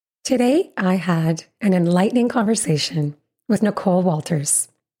Today, I had an enlightening conversation with Nicole Walters.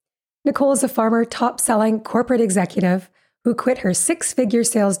 Nicole is a former top-selling corporate executive who quit her six-figure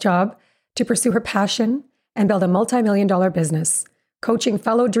sales job to pursue her passion and build a multi-million-dollar business, coaching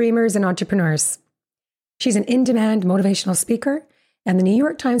fellow dreamers and entrepreneurs. She's an in-demand motivational speaker and the New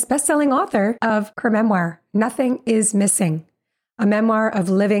York Times bestselling author of her memoir, Nothing is Missing, a memoir of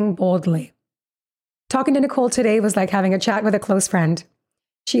living boldly. Talking to Nicole today was like having a chat with a close friend.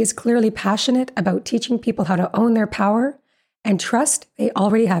 She is clearly passionate about teaching people how to own their power and trust they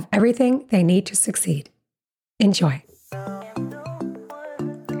already have everything they need to succeed. Enjoy.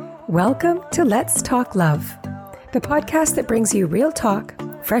 Welcome to Let's Talk Love, the podcast that brings you real talk,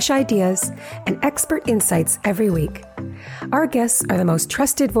 fresh ideas, and expert insights every week. Our guests are the most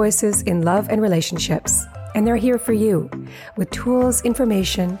trusted voices in love and relationships, and they're here for you with tools,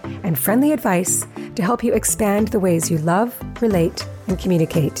 information, and friendly advice to help you expand the ways you love, relate, and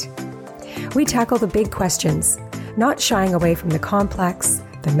communicate. We tackle the big questions, not shying away from the complex,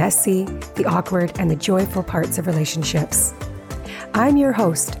 the messy, the awkward, and the joyful parts of relationships. I'm your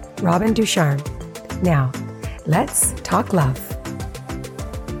host, Robin Ducharme. Now, let's talk love.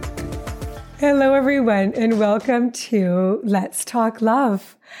 Hello, everyone, and welcome to Let's Talk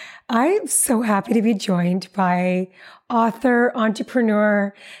Love. I'm so happy to be joined by author,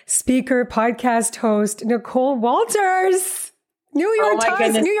 entrepreneur, speaker, podcast host, Nicole Walters. New York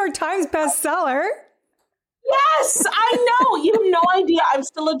Times bestseller. Yes, I know. You have no idea. I'm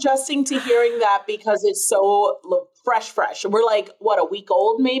still adjusting to hearing that because it's so fresh. We're like, what, a week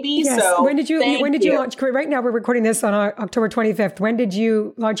old maybe? Yes. So when did you launch? Right now we're recording this on October 25th. When did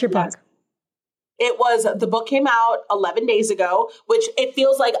you launch your book? The book came out 11 days ago, which it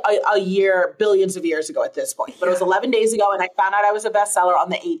feels like a year, billions of years ago at this point. But It was 11 days ago, and I found out I was a bestseller on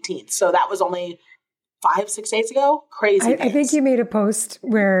the 18th. So that was only 5-6 days ago. Crazy. I think you made a post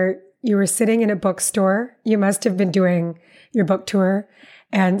where you were sitting in a bookstore. You must have been doing your book tour,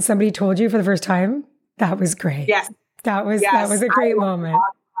 and somebody told you for the first time. That was great. Yes. That was a great moment.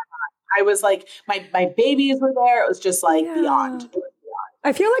 I was like, my babies were there. It was just like beyond. It was beyond.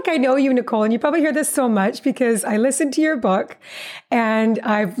 I feel like I know you, Nicole, and you probably hear this so much because I listened to your book and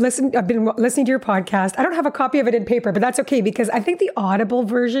I've been listening to your podcast. I don't have a copy of it in paper, but that's okay because I think the Audible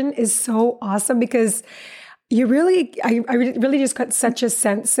version is so awesome because I really just got such a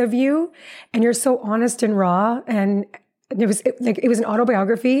sense of you and you're so honest and raw. And it was an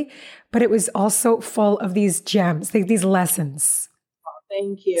autobiography, but it was also full of these gems, these lessons.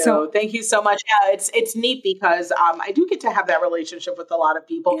 Thank you. Thank you so much. Yeah, it's neat because I do get to have that relationship with a lot of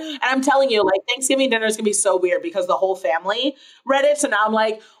people. Yeah. And I'm telling you, like, Thanksgiving dinner is going to be so weird because the whole family read it. So now I'm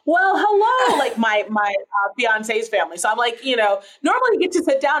like, well, hello, like my fiance's family. So I'm like, normally you get to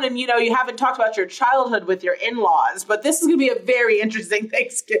sit down and, you haven't talked about your childhood with your in-laws, but this is going to be a very interesting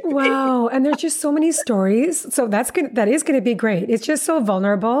Thanksgiving. Wow. And there's just so many stories. So that is going to be great. It's just so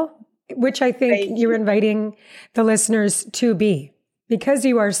vulnerable, which I think you're inviting the listeners to be. Because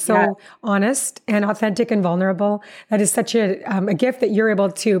you are so honest and authentic and vulnerable, that is such a gift that you're able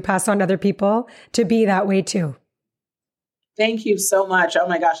to pass on to other people to be that way too. Thank you so much. Oh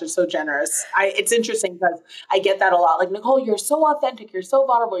my gosh, it's so generous. It's interesting because I get that a lot. Like, Nicole, you're so authentic, you're so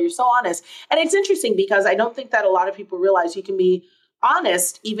vulnerable, you're so honest. And it's interesting because I don't think that a lot of people realize you can be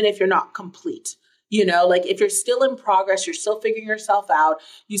honest even if you're not complete. Like if you're still in progress, you're still figuring yourself out,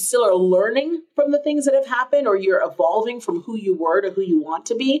 you still are learning from the things that have happened, or you're evolving from who you were to who you want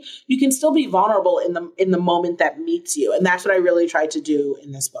to be, you can still be vulnerable in the moment that meets you. And that's what I really tried to do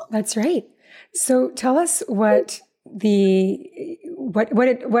in this book. That's right. So tell us what was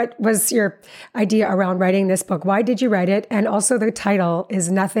your idea around writing this book? Why did you write it? And also the title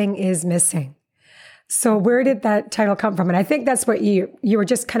is Nothing is Missing. So where did that title come from? And I think that's what you were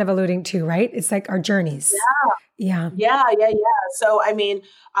just kind of alluding to, right? It's like our journeys. Yeah. So, I mean,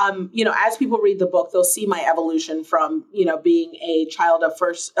 as people read the book, they'll see my evolution from, being a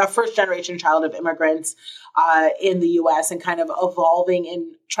first generation child of immigrants in the U.S. and kind of evolving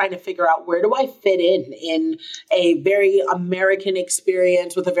and trying to figure out where do I fit in a very American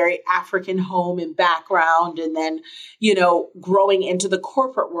experience with a very African home and background. And then, growing into the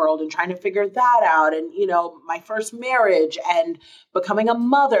corporate world and trying to figure that out. And, my first marriage and becoming a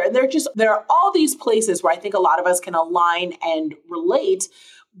mother. And there are all these places where I think a lot of us can align and relate.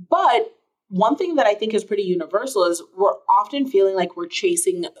 But one thing that I think is pretty universal is we're often feeling like we're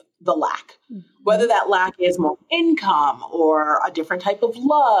chasing the lack. Whether that lack is more income or a different type of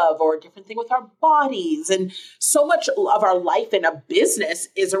love or a different thing with our bodies. And so much of our life in a business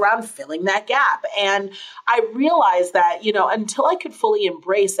is around filling that gap. And I realized that, until I could fully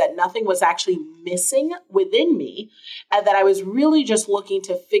embrace that nothing was actually missing within me, and that I was really just looking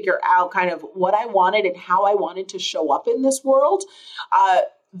to figure out kind of what I wanted and how I wanted to show up in this world,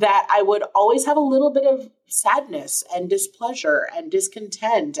 that I would always have a little bit of sadness and displeasure and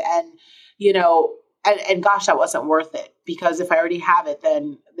discontent and, and gosh, that wasn't worth it, because if I already have it,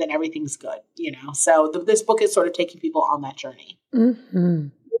 then everything's good, So this book is sort of taking people on that journey. Mm-hmm.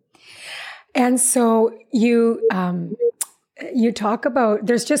 And so you talk about,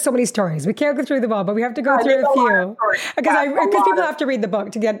 there's just so many stories. We can't go through them all, but we have to go through a few because people have to read the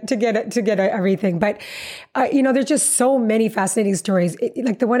book to get everything. But there's just so many fascinating stories.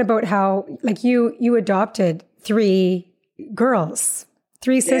 Like the one about how you adopted three girls.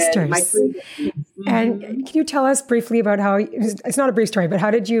 Three sisters. Mm-hmm. And can you tell us briefly about how, it's not a brief story, but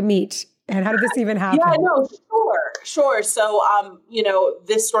how did you meet and how did this even happen? Yeah, no, sure. So,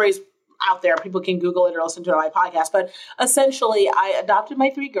 this story's out there. People can Google it or listen to it on my podcast. But essentially, I adopted my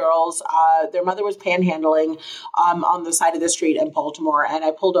three girls. Their mother was panhandling on the side of the street in Baltimore. And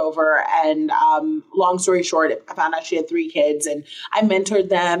I pulled over and long story short, I found out she had three kids. And I mentored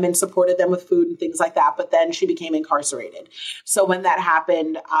them and supported them with food and things like that. But then she became incarcerated. So when that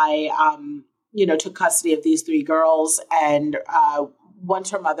happened, I, took custody of these three girls. And once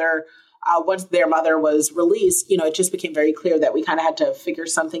their mother was released, it just became very clear that we kind of had to figure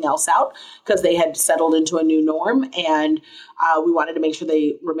something else out because they had settled into a new norm, and we wanted to make sure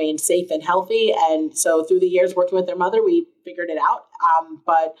they remained safe and healthy. And so through the years working with their mother, we figured it out.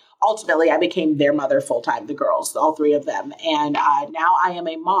 But ultimately I became their mother full-time, the girls, all three of them. And now I am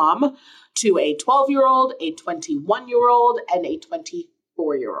a mom to a 12-year-old, a 21-year-old, and a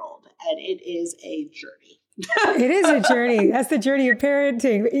 24-year-old. And it is a journey. It is a journey. That's the journey of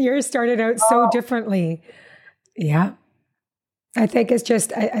parenting. Yours started out so differently. Yeah. I think it's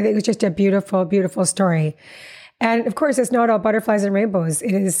just a beautiful, beautiful story. And of course, it's not all butterflies and rainbows.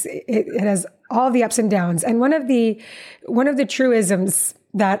 It has all the ups and downs. And one of the truisms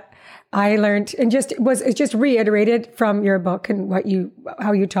that I learned and it's just reiterated from your book and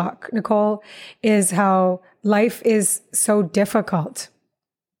how you talk, Nicole, is how life is so difficult.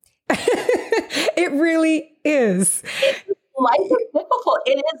 It really is. Life is difficult.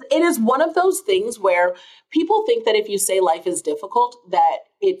 It is one of those things where people think that if you say life is difficult, that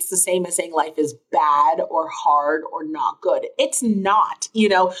it's the same as saying life is bad or hard or not good. It's not.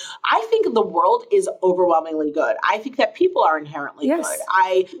 I think the world is overwhelmingly good. I think that people are inherently good.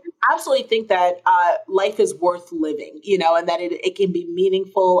 I absolutely think that life is worth living, and that it can be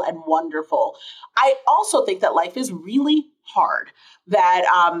meaningful and wonderful. I also think that life is really hard, that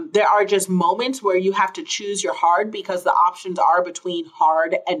there are just moments where you have to choose your hard because the options are between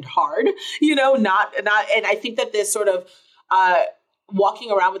hard and hard, not, and I think that this sort of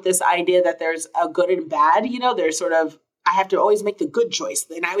walking around with this idea that there's a good and bad, there's sort of, I have to always make the good choice.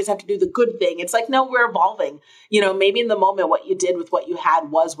 Then I always have to do the good thing. It's like, no, we're evolving. Maybe in the moment, what you did with what you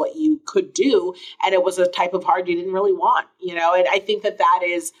had was what you could do. And it was a type of hard you didn't really want, and I think that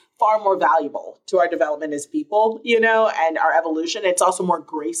is far more valuable to our development as people, and our evolution. It's also more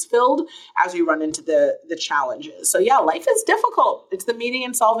grace-filled as we run into the challenges. So yeah, life is difficult. It's the meeting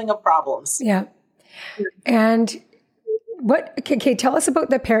and solving of problems. Yeah. And tell us about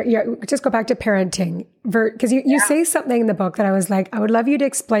the parent. Yeah, just go back to parenting, because you say something in the book that I was like, I would love you to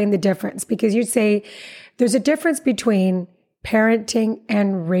explain the difference, because you'd say there's a difference between parenting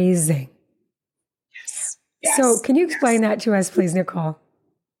and raising. Yes. So can you explain that to us, please, Nicole?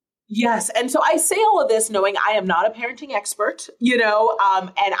 Yes. And so I say all of this knowing I am not a parenting expert,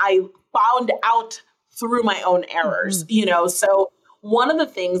 and I found out through my own errors, so one of the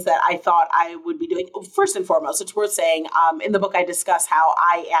things that I thought I would be doing, first and foremost, it's worth saying, in the book, I discuss how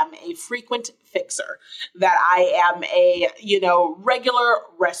I am a frequent fixer, that I am a, regular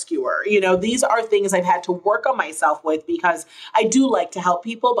rescuer. These are things I've had to work on myself with because I do like to help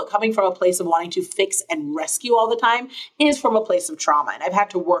people, but coming from a place of wanting to fix and rescue all the time is from a place of trauma. And I've had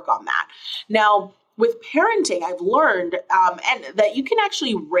to work on that. Now, with parenting, I've learned and that you can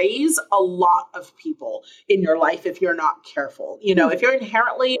actually raise a lot of people in your life if you're not careful. If you're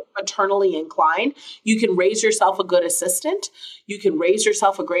inherently maternally inclined, you can raise yourself a good assistant. You can raise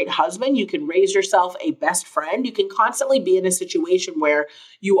yourself a great husband. You can raise yourself a best friend. You can constantly be in a situation where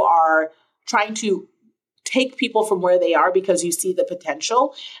you are trying to take people from where they are because you see the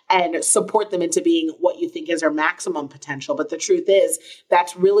potential and support them into being what you think is their maximum potential. But the truth is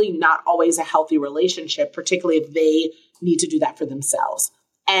that's really not always a healthy relationship, particularly if they need to do that for themselves.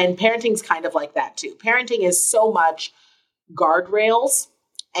 And parenting's kind of like that too. Parenting is so much guardrails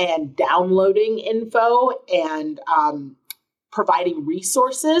and downloading info and providing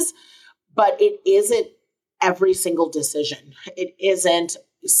resources, but it isn't every single decision. It isn't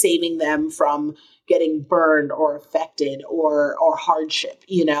saving them from getting burned or affected or hardship,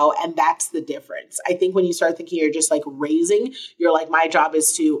 and that's the difference. I think when you start thinking you're just like raising, you're like, my job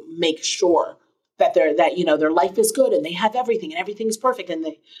is to make sure that their life is good and they have everything and everything's perfect and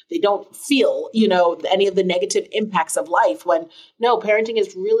they don't feel, any of the negative impacts of life. When no, parenting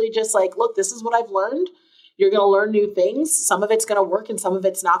is really just like, look, this is what I've learned. You're going to learn new things. Some of it's going to work and some of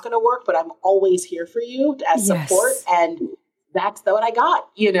it's not going to work, but I'm always here for you as support. And that's what I got,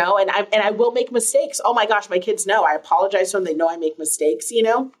 and I will make mistakes. Oh my gosh, my kids know. I apologize to them. They know I make mistakes,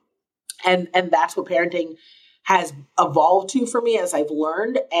 and that's what parenting has evolved to for me as I've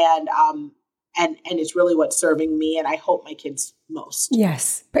learned. And it's really what's serving me, and I hope my kids most.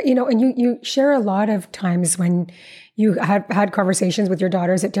 Yes. But, and you share a lot of times when you had conversations with your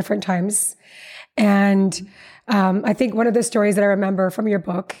daughters at different times. And I think one of the stories that I remember from your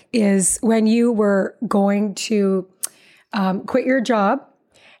book is when you were going to quit your job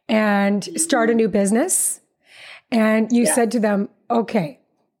and start a new business. And you said to them, okay,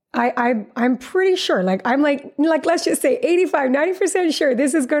 I'm pretty sure, I'm like, let's just say 85, 90% sure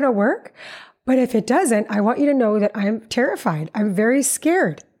this is going to work. But if it doesn't, I want you to know that I'm terrified. I'm very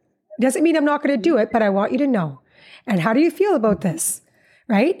scared. Doesn't mean I'm not going to do it, but I want you to know. And how do you feel about this?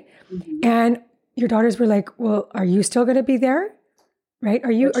 Right? Mm-hmm. And your daughters were like, well, are you still going to be there? Right?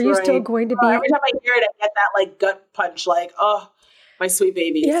 Are you still going to be? Every time I hear it, I get that gut punch, oh, my sweet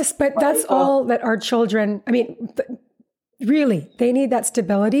baby. Yes, but that's all that our children, really, they need that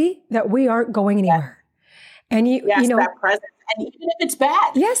stability that we aren't going anywhere. Yeah. And that presence. And even if it's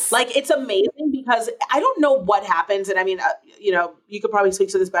bad, yes, it's amazing because I don't know what happens. And you could probably speak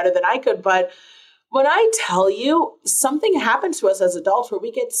to this better than I could, but when I tell you something happens to us as adults where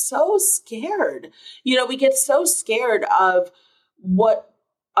we get so scared, we get so scared of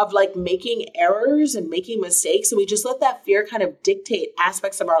making errors and making mistakes. And we just let that fear kind of dictate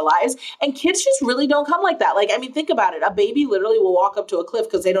aspects of our lives. And kids just really don't come like that. Think about it. A baby literally will walk up to a cliff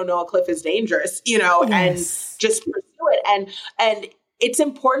because they don't know a cliff is dangerous, and just pursue it. And it's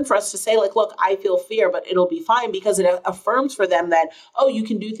important for us to say, look, I feel fear, but it'll be fine because it affirms for them that, oh, you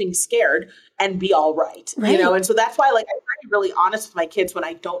can do things scared and be all right. And so that's why, I try to be really honest with my kids when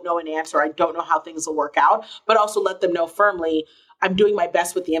I don't know an answer, I don't know how things will work out, but also let them know firmly, I'm doing my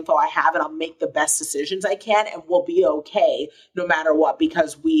best with the info I have and I'll make the best decisions I can and we'll be okay no matter what,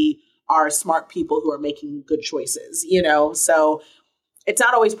 because we are smart people who are making good choices, So it's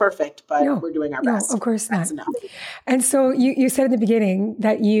not always perfect, but we're doing our best. No, of course not. And so you said in the beginning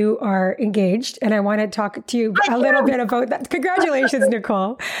that you are engaged, and I want to talk to you a little bit about that. Congratulations,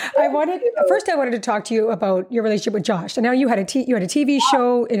 Nicole. I wanted to talk to you about your relationship with Josh. And now you had a TV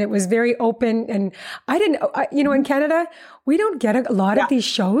show, and it was very open. And I didn't, in Canada, we don't get a lot of these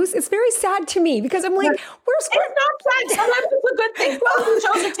shows. It's very sad to me because I'm like, it's not sad. Sometimes it's a good thing. Well,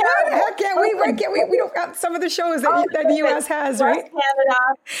 shows are terrible. Why can't we don't have some of the shows that the U.S. has, right? Canada.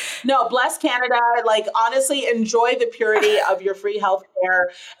 No, bless Canada. Honestly, enjoy the purity of your free health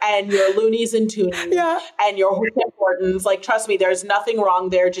care and your loonies and toonies and your Tim Hortons. Trust me, there's nothing wrong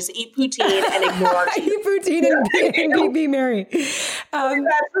there. Just eat poutine and ignore it. Eat poutine and be merry. That's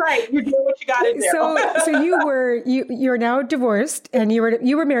right. You're doing what you got to do. So you're now divorced, and you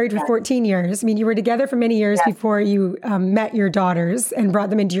were married for 14 years. You were together for many years before you met your daughters and brought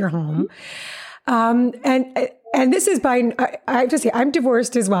them into your home. And this is I have to say, I'm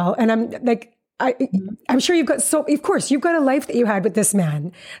divorced as well. And I'm sure you've got a life that you had with this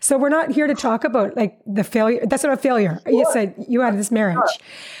man. So we're not here to talk about the failure. That's not a failure. Sure. You said you had this marriage. Sure.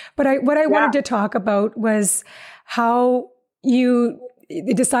 But what I wanted to talk about was how the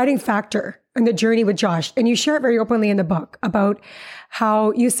deciding factor in the journey with Josh. And you share it very openly in the book about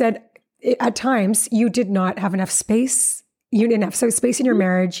how you said at times you did not have enough space. You didn't have space in your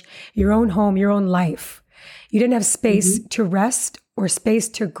marriage, your own home, your own life. You didn't have space to rest or space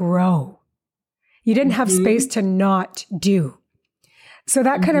to grow. You didn't have space to not do. So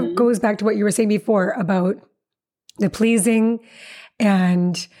that kind of goes back to what you were saying before about the pleasing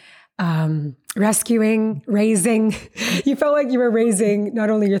and rescuing, raising. You felt like you were raising not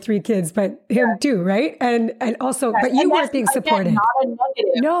only your 3 kids, but him too, right? And also, but you weren't being supported. Not a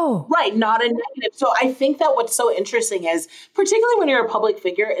negative. No. Right, not a negative. So I think that what's so interesting is, particularly when you're a public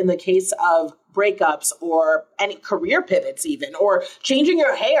figure, in the case of breakups or any career pivots even, or changing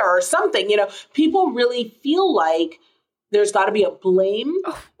your hair or something, people really feel like there's got to be a blame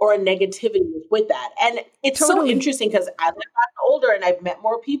or a negativity with that. And it's so interesting because as I've gotten older and I've met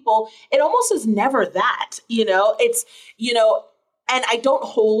more people, it almost is never that, it's, and I don't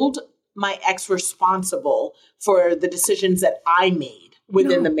hold my ex responsible for the decisions that I made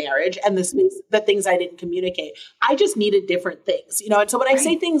within the marriage and the things I didn't communicate. I just needed different things, and so when I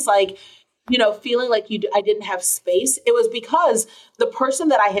say things like, feeling like I didn't have space, it was because the person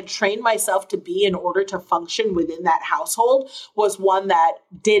that I had trained myself to be in order to function within that household was one that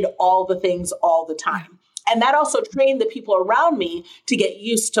did all the things all the time. And that also trained the people around me to get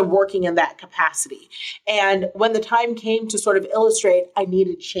used to working in that capacity. And when the time came to sort of illustrate I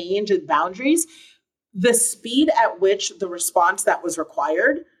needed change and boundaries, the speed at which the response that was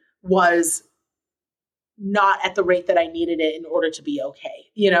required was not at the rate that I needed it in order to be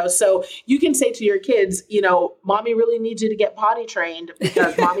okay. So you can say to your kids, mommy really needs you to get potty trained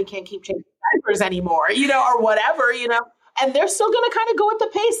because mommy can't keep changing diapers anymore, or whatever, and they're still going to kind of go at the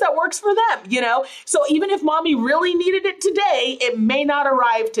pace that works for them, So even if mommy really needed it today, it may not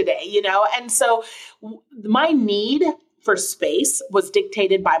arrive today, and so my need for space was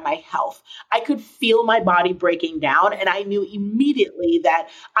dictated by my health. I could feel my body breaking down, and I knew immediately that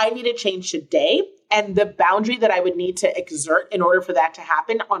I needed change today. And the boundary that I would need to exert in order for that to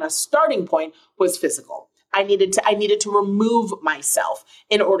happen on a starting point was physical. I needed to remove myself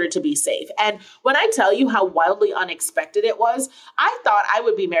in order to be safe. And when I tell you how wildly unexpected it was, I thought I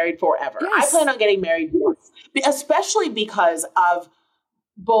would be married forever. Yes. I plan on getting married once, especially because of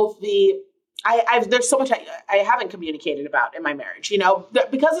both there's so much I haven't communicated about in my marriage,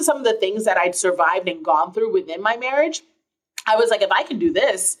 because of some of the things that I'd survived and gone through within my marriage. I was like, if I can do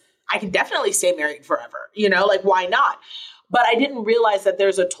this, I can definitely stay married forever, why not? But I didn't realize that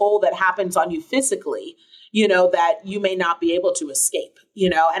there's a toll that happens on you physically, that you may not be able to escape,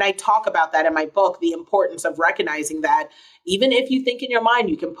 and I talk about that in my book, the importance of recognizing that even if you think in your mind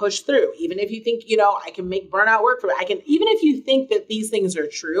you can push through, even if you think, I can make burnout work for it, even if you think that these things are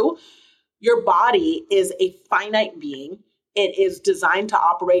true, your body is a finite being. It is designed to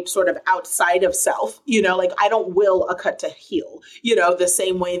operate sort of outside of self, I don't will a cut to heal, the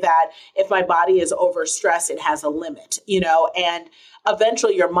same way that if my body is overstressed, it has a limit, and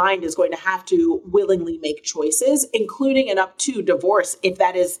eventually your mind is going to have to willingly make choices, including and up to divorce, if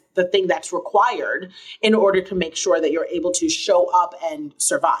that is the thing that's required in order to make sure that you're able to show up and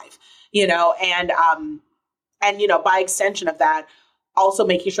survive, and by extension of that, also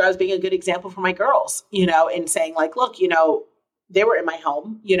making sure I was being a good example for my girls, and saying like, look, they were in my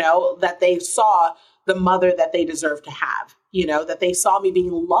home, that they saw the mother that they deserve to have, that they saw me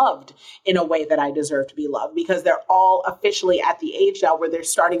being loved in a way that I deserve to be loved, because they're all officially at the age now where they're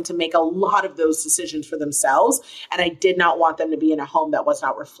starting to make a lot of those decisions for themselves. And I did not want them to be in a home that was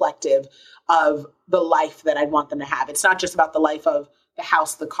not reflective of the life that I'd want them to have. It's not just about the life of the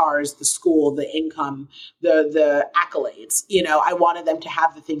house, the cars, the school, the income, the accolades. I wanted them to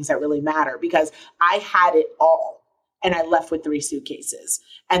have the things that really matter, because I had it all and I left with 3 suitcases.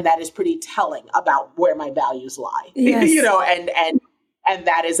 And that is pretty telling about where my values lie, yes. And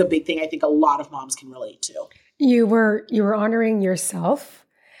that is a big thing I think a lot of moms can relate to. You were honoring yourself,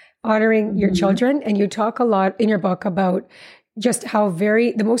 honoring your children. And you talk a lot in your book about just how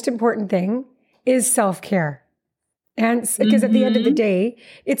the most important thing is self-care. And because at the end of the day,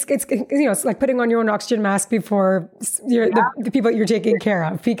 it's like putting on your own oxygen mask before the people you're taking care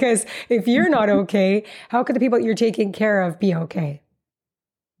of. Because if you're not okay, how could the people you're taking care of be okay?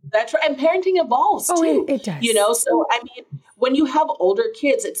 That's right. And parenting evolves too. It does. So I mean, when you have older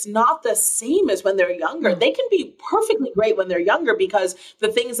kids, it's not the same as when they're younger. They can be perfectly great when they're younger because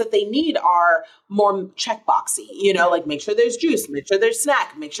the things that they need are more checkboxy, like make sure there's juice, make sure there's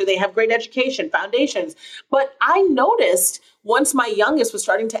snack, make sure they have great education, foundations. But I noticed once my youngest was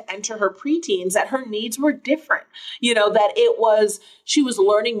starting to enter her preteens that her needs were different, that she was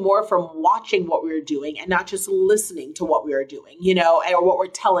learning more from watching what we were doing and not just listening to what we were doing, or what we're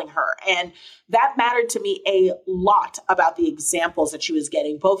telling her. And that mattered to me a lot about the examples that she was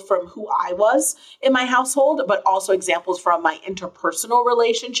getting, both from who I was in my household, but also examples from my interpersonal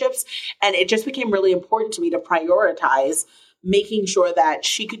relationships. And it just became really important to me to prioritize making sure that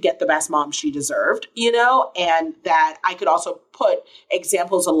she could get the best mom she deserved, and that I could also put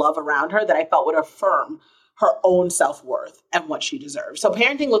examples of love around her that I felt would affirm her own self-worth and what she deserves. So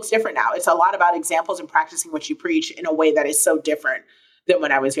parenting looks different now. It's a lot about examples and practicing what you preach in a way that is so different than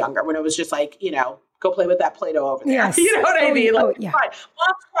when I was younger, when it was just like, go play with that Play-Doh over there. Yes. You know what I mean? Like, yeah. Fine.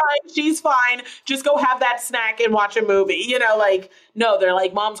 Mom's crying. She's fine. Just go have that snack and watch a movie. No, they're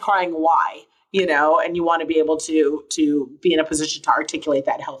like, mom's crying. Why? And you want to be able to be in a position to articulate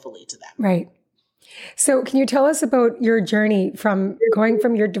that healthily to them. Right. So can you tell us about your journey from going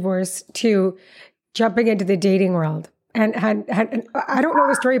from your divorce to jumping into the dating world? And I don't know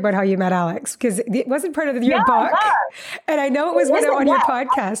the story about how you met Alex because it wasn't part of your book. Yeah. And I know it was on your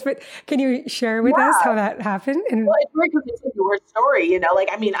podcast, but can you share with us how that happened? And well, it's weird because it's your story, like,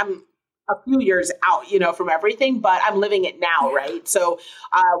 I mean, I'm a few years out, from everything, but I'm living it now. Right. So,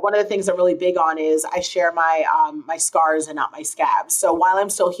 one of the things I'm really big on is I share my, my scars and not my scabs. So while I'm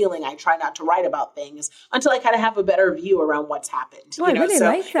still healing, I try not to write about things until I kind of have a better view around what's happened. I really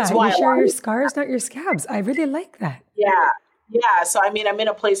like that. You share your scars, not your scabs. I really like that. Yeah. Yeah. So, I mean, I'm in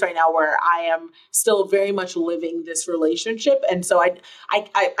a place right now where I am still very much living this relationship. And so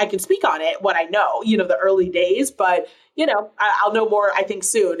I can speak on it, what I know, the early days, but I'll know more, I think,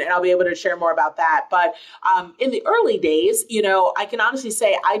 soon, and I'll be able to share more about that. But in the early days, I can honestly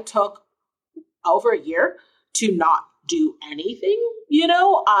say I took over a year to not do anything,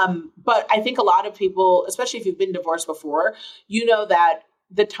 but I think a lot of people, especially if you've been divorced before, that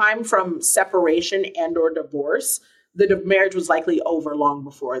the time from separation and or divorce, the marriage was likely over long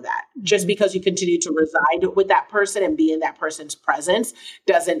before that. Just because you continue to reside with that person and be in that person's presence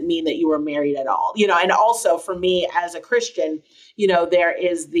doesn't mean that you were married at all. And also for me as a Christian, there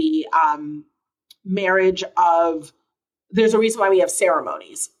is the marriage of, there's a reason why we have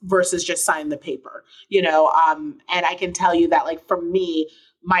ceremonies versus just sign the paper, and I can tell you that, like, for me,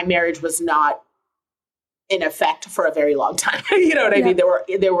 my marriage was not in effect for a very long time. You know what I mean?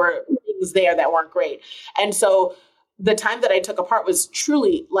 There were things there that weren't great. And so the time that I took apart was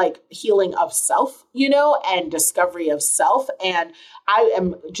truly like healing of self, and discovery of self. And I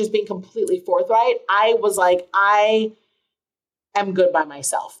am just being completely forthright. I was like, I am good by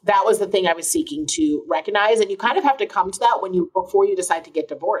myself. That was the thing I was seeking to recognize. And you kind of have to come to that before you decide to get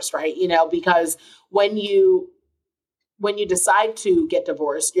divorced, right? Because when you decide to get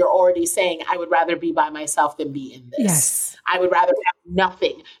divorced, you're already saying, I would rather be by myself than be in this. Yes. I would rather have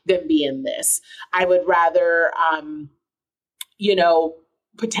nothing than be in this. I would rather,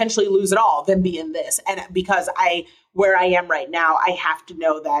 potentially lose it all than be in this. And because where I am right now, I have to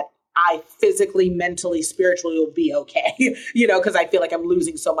know that I physically, mentally, spiritually will be okay, because I feel like I'm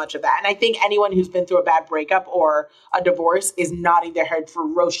losing so much of that. And I think anyone who's been through a bad breakup or a divorce is nodding their head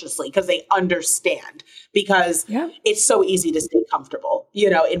ferociously because they understand, because it's so easy to stay comfortable,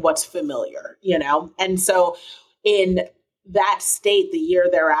 in what's familiar, And so in that state, the year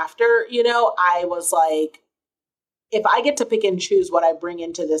thereafter, I was like, if I get to pick and choose what I bring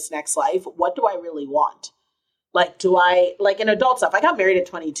into this next life, what do I really want? Like, in adult stuff, I got married at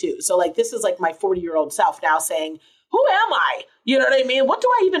 22. So like, this is like my 40-year-old self now saying, who am I? You know what I mean? What do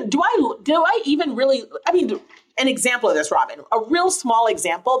I even, do I even really, an example of this, Robin, a real small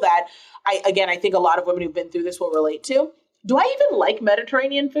example that I think a lot of women who've been through this will relate to. Do I even like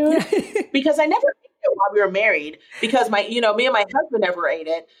Mediterranean food? Because I never ate it while we were married because me and my husband never ate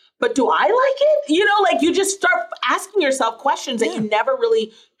it. But do I like it? You just start asking yourself questions that you never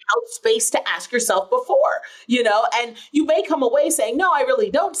really held space to ask yourself before, and you may come away saying, no, I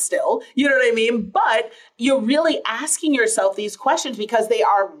really don't still, you know what I mean? But you're really asking yourself these questions because they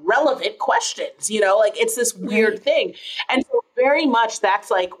are relevant questions, it's this weird thing. And so very much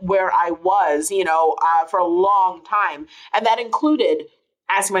that's like where I was, for a long time. And that included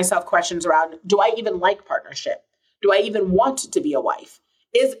asking myself questions around, do I even like partnership? Do I even want to be a wife?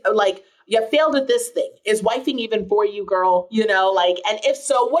 Is like, you failed at this thing. Is wifing even for you, girl? And if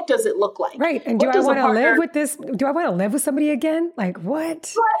so, what does it look like? Right. And do I want to live with this? Do I want to live with somebody again? Like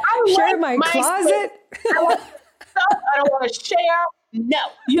what? Share my closet? I don't want to share. No.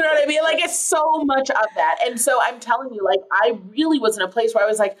 You know what I mean? Like, it's so much of that. And so I'm telling you, like, I really was in a place where I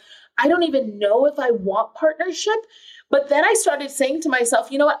was like, I don't even know if I want partnership. But then I started saying to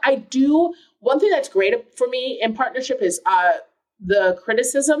myself, you know what? I do. One thing that's great for me in partnership is, the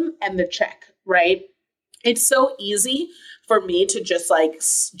criticism and the check, right? It's so easy for me to just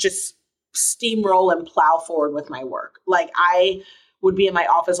steamroll and plow forward with my work. Like, I would be in my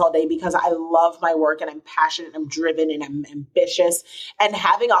office all day because I love my work and I'm passionate, I'm driven and I'm ambitious. And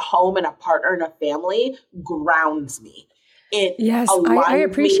having a home and a partner and a family grounds me. Yes, I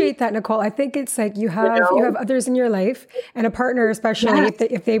appreciate that, Nicole. I think it's like you have others in your life and a partner, especially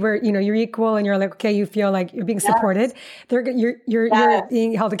if they were, you're equal and you're like, okay, you feel like you're being supported. You're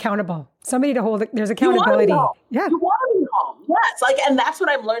being held accountable. Somebody to hold. There's accountability. Yeah, you want to be home. Yes, and that's what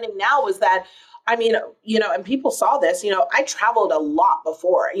I'm learning now is that. And people saw this, I traveled a lot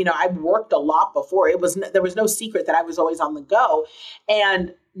before, I worked a lot before. There was no secret that I was always on the go.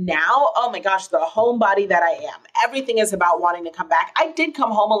 And now, oh my gosh, the homebody that I am, everything is about wanting to come back. I did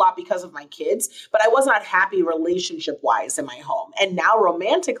come home a lot because of my kids, but I was not happy relationship wise in my home. And now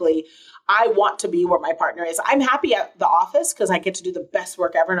romantically, I want to be where my partner is. I'm happy at the office because I get to do the best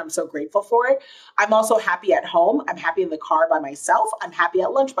work ever and I'm so grateful for it. I'm also happy at home. I'm happy in the car by myself. I'm happy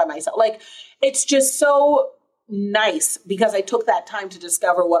at lunch by myself. Like, it's just so nice because I took that time to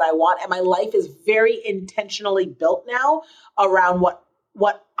discover what I want. And my life is very intentionally built now around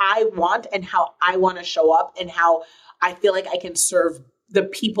what I want and how I want to show up and how I feel like I can serve the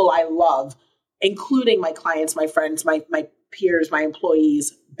people I love, including my clients, my friends, my peers, my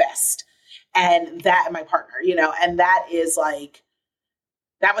employees best. And my partner, and that is like,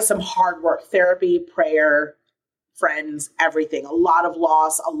 that was some hard work, therapy, prayer, friends, everything, a lot of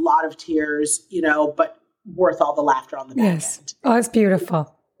loss, a lot of tears, but worth all the laughter on the back end. Oh, that's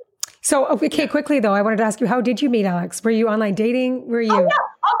beautiful. So, okay, quickly though, I wanted to ask you, how did you meet Alex? Were you online dating? Were you? Oh,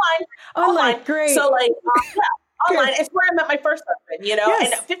 yeah, online. Great. So like, online. It's where I met my first husband,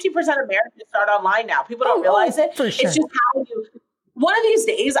 Yes. and 50% of marriages start online now. People don't realize it. For sure. It's just one of these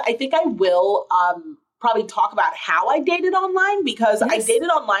days, I think I will probably talk about how I dated online because I dated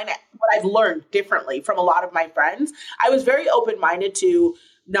online, what I've learned differently from a lot of my friends. I was very open-minded to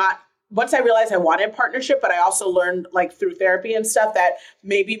once I realized I wanted partnership, but I also learned like through therapy and stuff that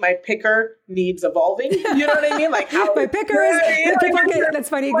maybe my picker needs evolving. You know what I mean? Like how my picker is, that's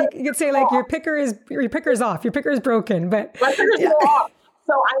funny. You could say like your picker's off, your picker is broken, but my picker's off.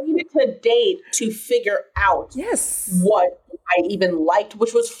 So I needed to date to figure out what I even liked,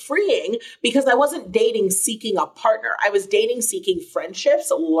 which was freeing because I wasn't dating seeking a partner. I was dating seeking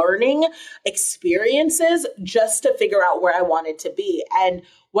friendships, learning experiences just to figure out where I wanted to be. And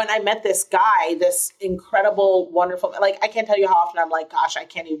when I met this guy, this incredible, wonderful, like I can't tell you how often I'm like, gosh, I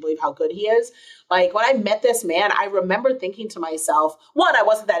can't even believe how good he is. Like when I met this man, I remember thinking to myself, one, I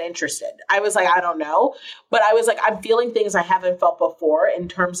wasn't that interested. I was like, I don't know. But I was like, I'm feeling things I haven't felt before in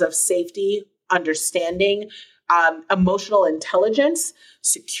terms of safety, understanding, emotional intelligence,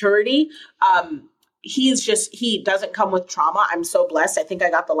 security. He doesn't come with trauma. I'm so blessed. I think I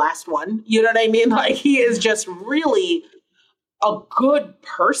got the last one. You know what I mean? Like he is just really a good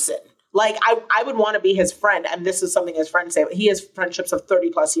person. Like I would want to be his friend. And this is something his friends say. He has friendships of 30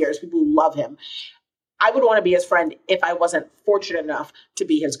 plus years, people who love him. I would want to be his friend if I wasn't fortunate enough to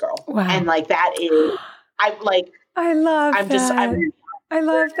be his girl. Wow. And like, that is, I love that. I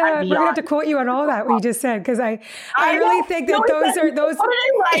love that. We're going to have to quote you on all that what you just said, because I really think that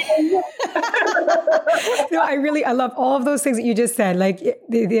I love all of those things that you just said. Like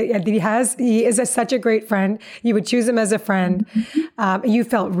he is such a great friend. You would choose him as a friend. You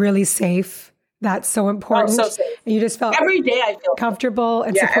felt really safe. That's so important. Oh, so safe. And you just felt every day I feel comfortable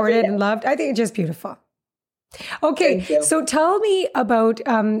and supported and loved. I think it's just beautiful. Okay, so tell me about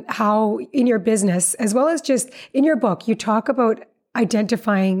how in your business, as well as just in your book, you talk about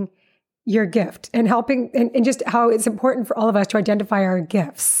identifying your gift and helping and just how it's important for all of us to identify our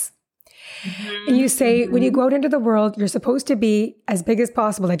gifts. Mm-hmm. And you say, when you go out into the world, you're supposed to be as big as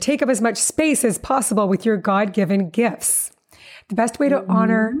possible and take up as much space as possible with your God-given gifts. The best way to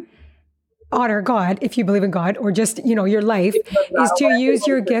honor God, if you believe in God, or just, your life, is to use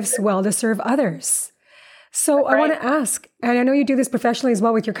your gifts well to serve others. So I want to ask, and I know you do this professionally as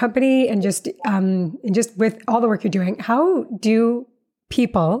well with your company and just with all the work you're doing, how do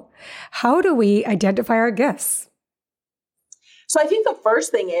we identify our gifts? So I think the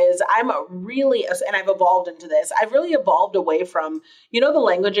first thing is and I've evolved into this, I've really evolved away from, the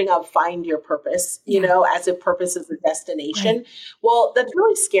languaging of find your purpose, as if purpose is the destination. Right. Well, that's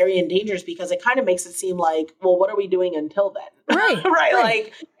really scary and dangerous because it kind of makes it seem like, well, what are we doing until then? Right. Right.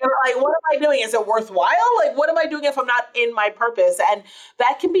 Like, what am I doing? Is it worthwhile? Like, what am I doing if I'm not in my purpose? And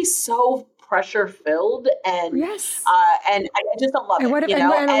that can be so pressure filled and and I just don't love it.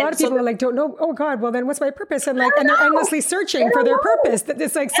 And a lot of people are like, don't know, oh God, well then what's my purpose? And they're endlessly searching for their purpose. That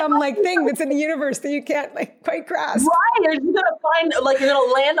it's like some thing that's in the universe that you can't quite grasp. Right. You're gonna find you're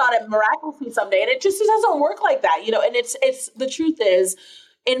gonna land on it miraculously someday. And it doesn't work like that, and it's the truth is,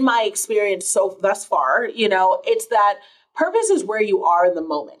 in my experience so thus far, it's that purpose is where you are in the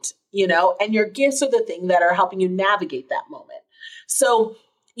moment, and your gifts are the thing that are helping you navigate that moment. So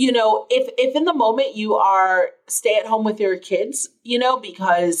if in the moment you are stay at home with your kids,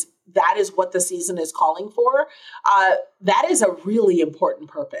 because that is what the season is calling for, that is a really important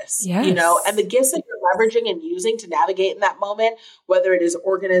purpose, yes. And the gifts that you're leveraging and using to navigate in that moment, whether it is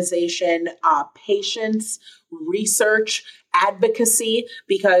organization, patience, research, advocacy,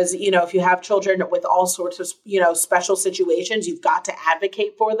 because, if you have children with all sorts of, special situations, you've got to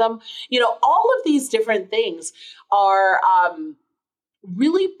advocate for them. All of these different things are,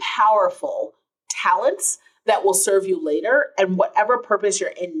 really powerful talents that will serve you later. And whatever purpose you're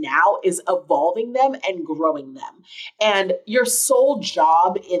in now is evolving them and growing them. And your sole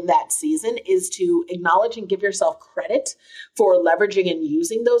job in that season is to acknowledge and give yourself credit for leveraging and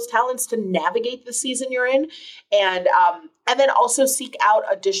using those talents to navigate the season you're in. And then also seek out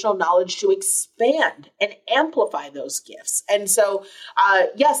additional knowledge to expand and amplify those gifts. And so,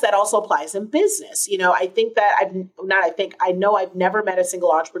 yes, that also applies in business. You know, I know I've never met a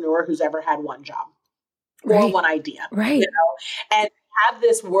single entrepreneur who's ever had one job. Or one idea, right? You know, and have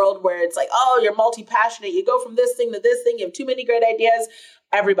this world where it's like, oh, you're multi-passionate. You go from this thing to this thing. You have too many great ideas.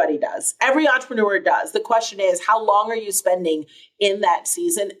 Everybody does. Every entrepreneur does. The question is, how long are you spending in that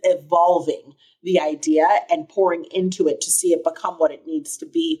season evolving the idea and pouring into it to see it become what it needs to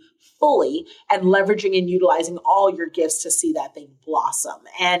be fully, and leveraging and utilizing all your gifts to see that thing blossom?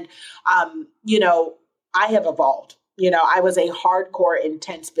 And, you know, I have evolved. You know, I was a hardcore,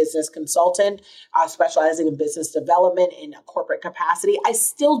 intense business consultant, specializing in business development in a corporate capacity. I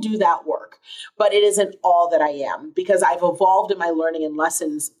still do that work, but it isn't all that I am, because I've evolved in my learning and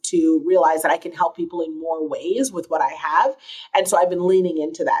lessons to realize that I can help people in more ways with what I have. And so I've been leaning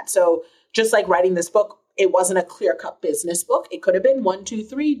into that. So just like writing this book, it wasn't a clear-cut business book. It could have been 1, 2,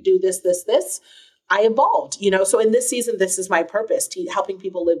 3, do this, this, this. I evolved, you know, so in this season, this is my purpose, helping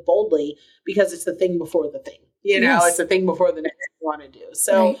people live boldly, because it's the thing before the thing. You know, It's the thing before the next thing you want to do.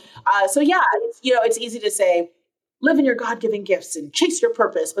 So, yeah, it's easy to say, live in your God-given gifts and chase your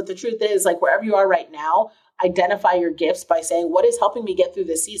purpose. But the truth is, like, wherever you are right now, identify your gifts by saying, what is helping me get through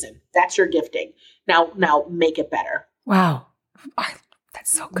this season? That's your gifting. Now make it better. Wow. That's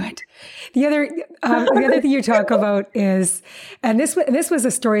so good. The other thing you talk about is, and this was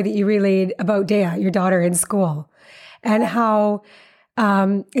a story that you relayed about Dea, your daughter in school, and how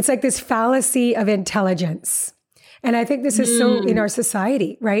it's like this fallacy of intelligence. And I think this is so in our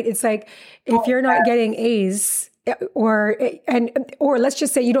society, right? It's like, if you're not getting A's, or let's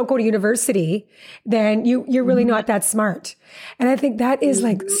just say you don't go to university, then you're really not that smart. And I think that is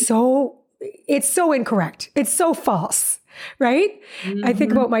like it's so incorrect. It's so false. Right? I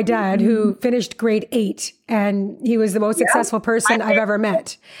think about my dad, who finished grade 8, and he was the most successful person I've ever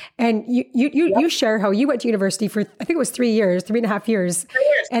met. And you share how you went to university for, I think it was 3.5 years.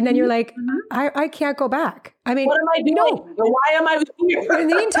 And then you're like, I can't go back. I mean, what am I doing? Why am I here? But in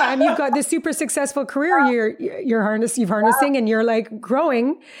the meantime, you've got this super successful career you're harnessing, and you're like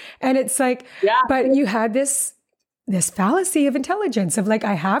growing. And it's like, but you had this fallacy of intelligence of like,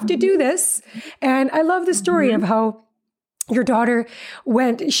 I have to do this. And I love the story of how your daughter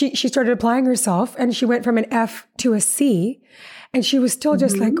she started applying herself, and she went from an F to a C, and she was still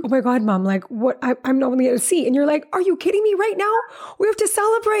just like, oh my God, Mom, like, what? I'm not only at a C. And you're like, are you kidding me right now? We have to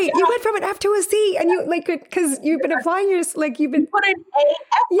celebrate. You went from an F to a C, and you like, because you've been applying you've been put an A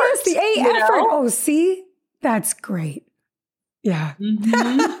effort. Yes, the A effort. Oh, see, that's great. Yeah. And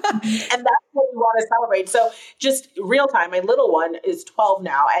that's what we want to celebrate. So just real time, my little one is 12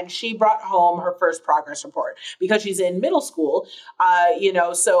 now, and she brought home her first progress report because she's in middle school.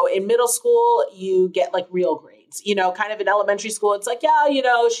 So in middle school, you get like real grades, kind of in elementary school. It's like,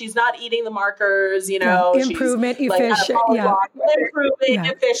 she's not eating the markers, improvement, she's efficient. Improvement,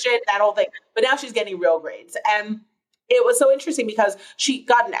 efficient, that whole thing. But now she's getting real grades. And it was so interesting because she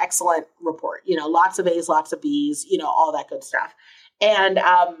got an excellent report, lots of A's, lots of B's, all that good stuff. And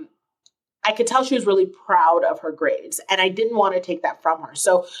I could tell she was really proud of her grades, and I didn't want to take that from her.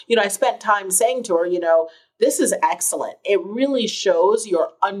 So, I spent time saying to her, this is excellent. It really shows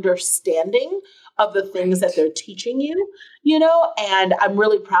your understanding of the things that they're teaching you, and I'm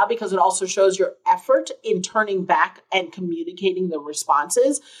really proud because it also shows your effort in turning back and communicating the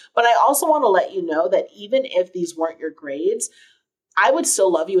responses. But I also want to let you know that even if these weren't your grades, I would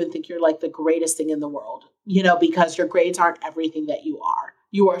still love you and think you're like the greatest thing in the world, because your grades aren't everything that you are.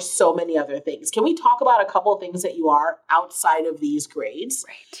 You are so many other things. Can we talk about a couple of things that you are outside of these grades?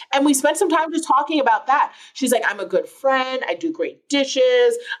 Right. And we spent some time just talking about that. She's like, I'm a good friend. I do great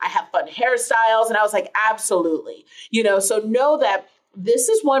dishes. I have fun hairstyles. And I was like, absolutely. So know that this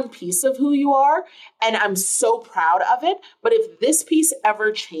is one piece of who you are, and I'm so proud of it. But if this piece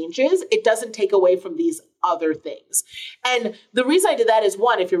ever changes, it doesn't take away from these other things. And the reason I did that is,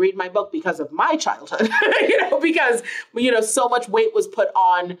 one, if you read my book, because of my childhood, because, so much weight was put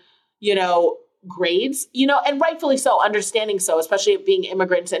on, grades, and rightfully so, understanding so, especially being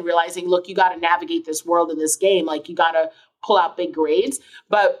immigrants and realizing, look, you got to navigate this world in this game. Like, you got to pull out big grades.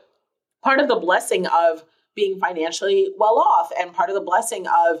 But part of the blessing of being financially well off. And part of the blessing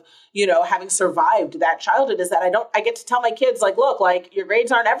of, you know, having survived that childhood is that I get to tell my kids, like, look, like, your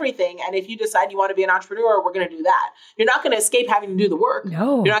grades aren't everything. And if you decide you want to be an entrepreneur, we're going to do that. You're not going to escape having to do the work.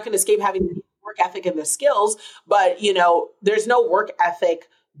 No. You're not going to escape having the work ethic and the skills, but, you know, there's no work ethic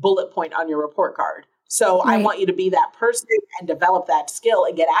bullet point on your report card. So I want you to be that person and develop that skill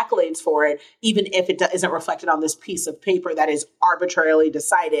and get accolades for it, even if it isn't reflected on this piece of paper that is arbitrarily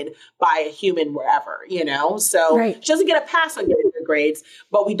decided by a human wherever, you know? So she doesn't get a pass on getting good grades,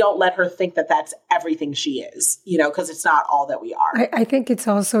 but we don't let her think that that's everything she is, you know, because it's not all that we are. I think it's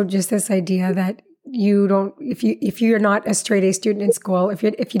also just this idea that you don't, if you're not a straight A student in school, if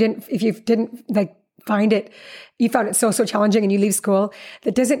you didn't like find it, you found it so challenging and you leave school,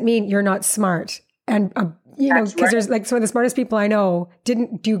 that doesn't mean you're not smart. And, you know, because there's like some of the smartest people I know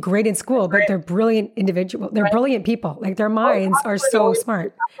didn't do great in school, but they're brilliant individuals. They're brilliant people. Like their minds are so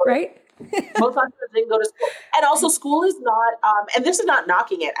smart, right? Most entrepreneurs didn't go to school. And also school is not, and this is not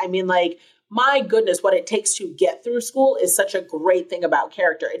knocking it. I mean, like, my goodness, what it takes to get through school is such a great thing about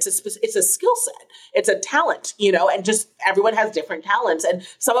character. It's a skill set. It's a talent, you know, and just everyone has different talents. And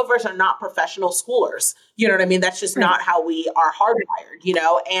some of us are not professional schoolers. You know what I mean? That's just not how we are hardwired, you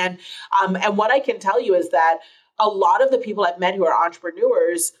know? And what I can tell you is that a lot of the people I've met who are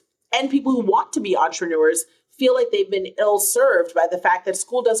entrepreneurs and people who want to be entrepreneurs feel like they've been ill-served by the fact that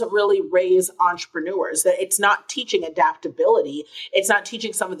school doesn't really raise entrepreneurs, that it's not teaching adaptability. It's not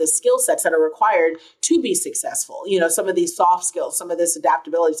teaching some of the skill sets that are required to be successful. You know, some of these soft skills, some of this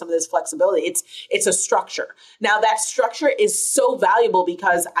adaptability, some of this flexibility. It's a structure. Now, that structure is so valuable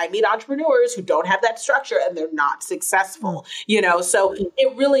because I meet entrepreneurs who don't have that structure and they're not successful, you know, so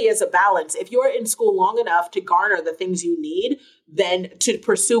it really is a balance. If you're in school long enough to garner the things you need, then to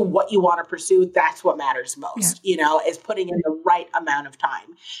pursue what you want to pursue, that's what matters most, you know, is putting in the right amount of time.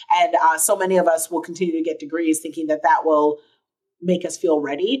 And so many of us will continue to get degrees thinking that that will make us feel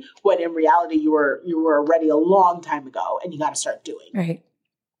ready, when in reality you were ready a long time ago and you got to start doing. Right.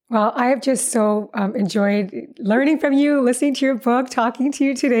 Well, I have just so enjoyed learning from you, listening to your book, talking to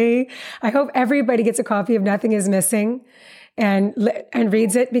you today. I hope everybody gets a copy of Nothing is Missing and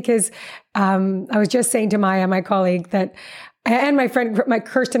reads it, because I was just saying to Maya, my colleague, that and my friend, my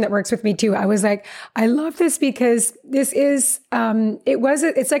Kirsten that works with me too, I was like, I love this because this is,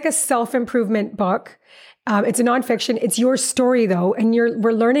 it's like a self-improvement book. It's a nonfiction. It's your story though. And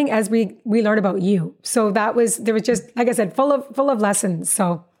we're learning as we learn about you. So there was just, like I said, full of lessons.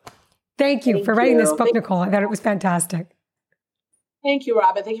 So thank you for writing this book, Nicole. I thought it was fantastic. Thank you,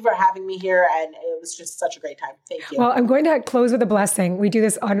 Robin. Thank you for having me here. And it was just such a great time. Thank you. Well, I'm going to close with a blessing. We do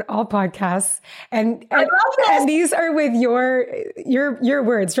this on all podcasts. And these are with your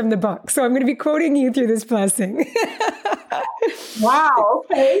words from the book. So I'm going to be quoting you through this blessing. Wow.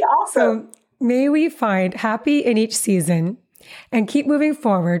 Okay. Awesome. So may we find happy in each season and keep moving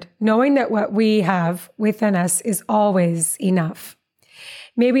forward, knowing that what we have within us is always enough.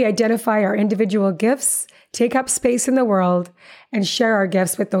 May we identify our individual gifts, take up space in the world, and share our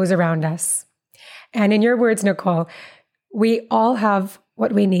gifts with those around us. And in your words, Nicole, we all have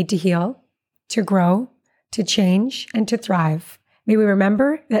what we need to heal, to grow, to change, and to thrive. May we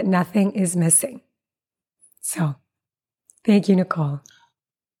remember that nothing is missing. So, thank you, Nicole.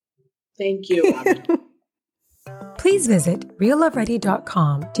 Thank you, Robin. Please visit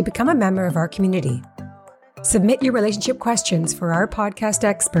realloveready.com to become a member of our community. Submit your relationship questions for our podcast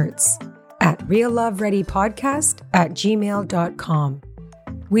experts at reallovereadypodcast@gmail.com.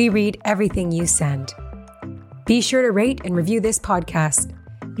 We read everything you send. Be sure to rate and review this podcast.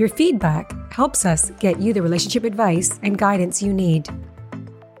 Your feedback helps us get you the relationship advice and guidance you need.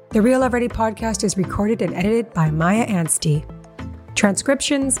 The Real Love Ready podcast is recorded and edited by Maya Anstey.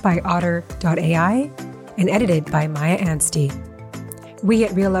 Transcriptions by Otter.ai and edited by Maya Anstey. We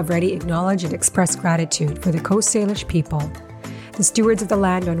at Real Love Ready acknowledge and express gratitude for the Coast Salish people, the stewards of the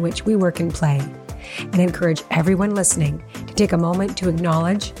land on which we work and play, and encourage everyone listening to take a moment to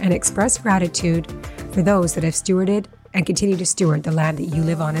acknowledge and express gratitude for those that have stewarded and continue to steward the land that you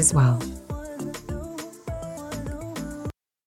live on as well.